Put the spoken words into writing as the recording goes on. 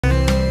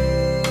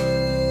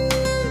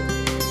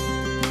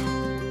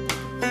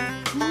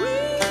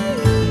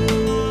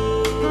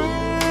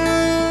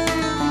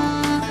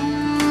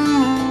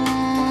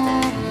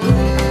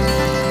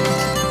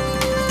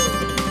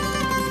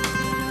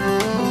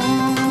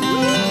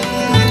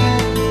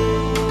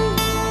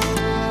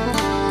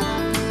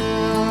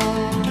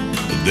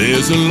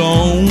There's a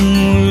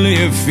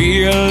lonely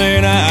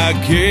feeling I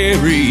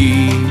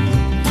carry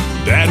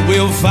that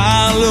will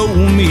follow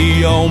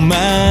me all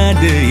my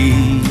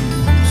days.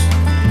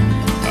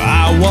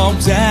 I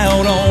walked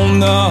out on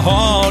the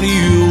heart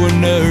you were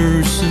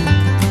nursing,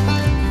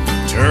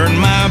 turned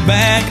my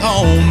back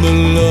on the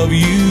love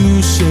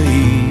you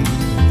saved.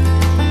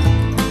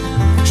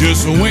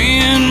 Just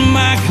when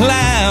my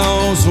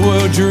clouds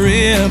were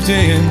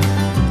drifting,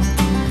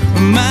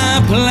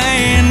 my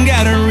plan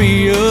got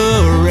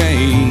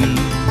rearranged.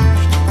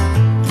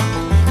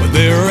 But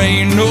there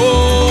ain't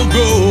no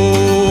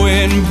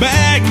going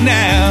back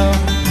now.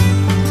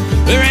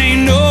 There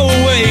ain't no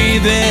way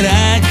that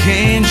I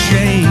can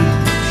change.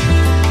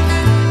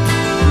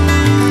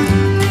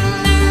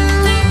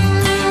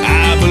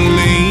 I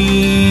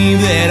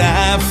believe that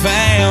I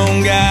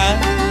found God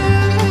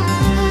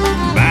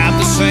about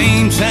the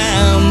same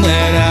time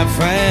that I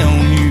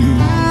found you.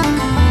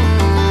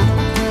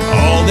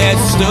 All that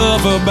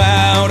stuff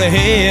about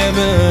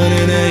heaven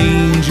and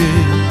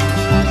angels,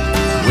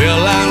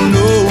 well, I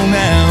know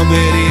now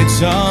that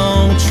it's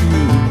all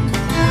true.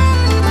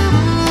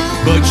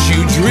 But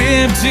you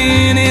drift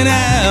in and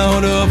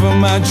out of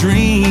my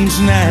dreams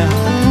now,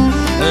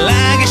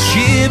 like a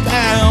ship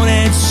out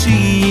at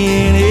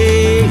sea in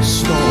a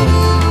storm.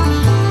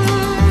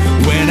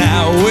 When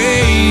I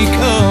wake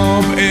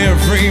up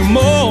every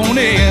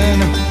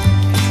morning,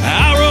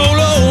 I roll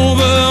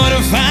over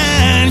to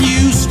find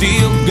you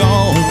still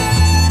gone.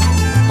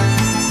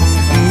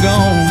 I'm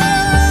gone.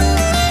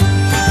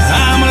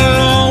 I'm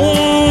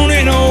alone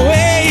in a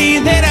way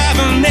that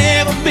I've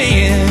never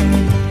been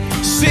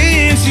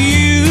since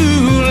you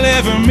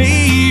left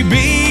me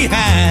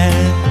behind.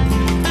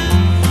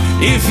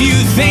 If you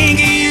think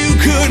you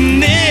could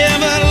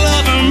never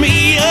love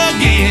me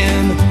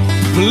again,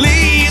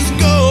 please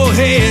go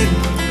ahead,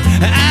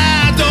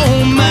 I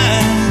don't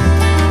mind.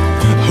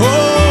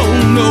 Oh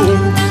no.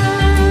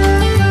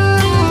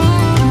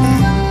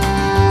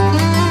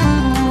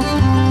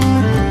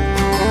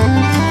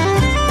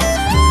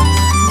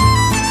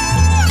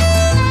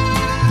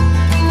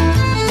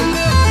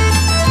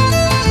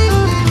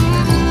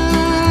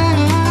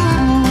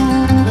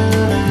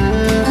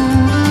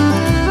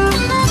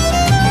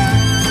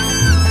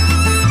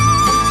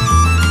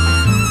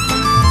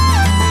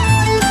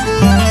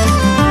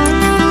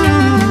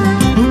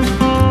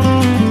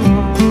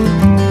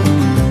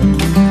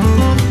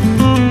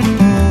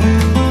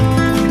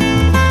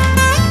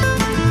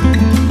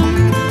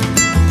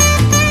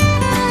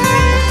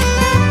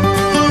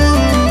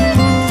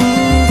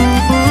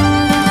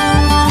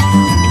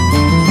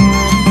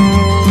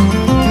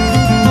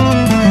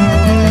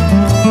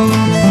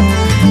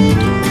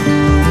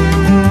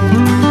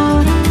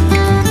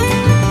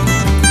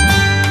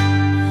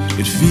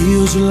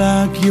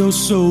 Like you're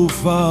so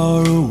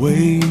far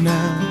away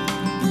now,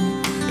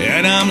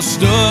 and I'm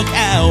stuck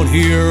out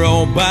here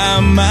all by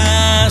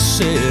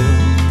myself.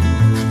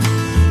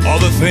 All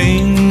the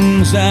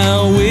things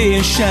I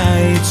wish I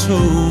had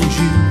told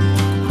you,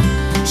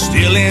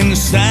 still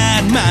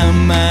inside my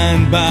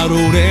mind,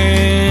 bottled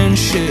and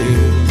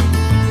shelved.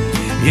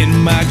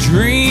 In my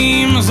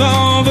dreams,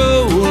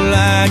 although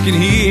I can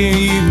hear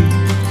you,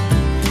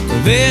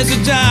 there's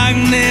a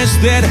darkness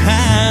that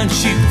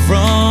hides you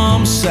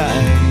from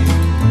sight.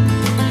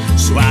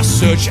 So I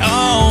search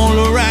all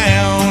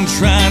around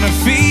trying to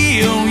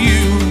feel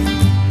you.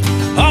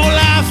 All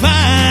I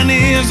find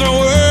is a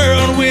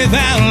world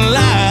without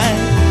light.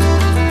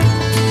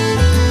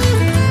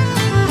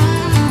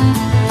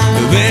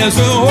 There's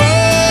a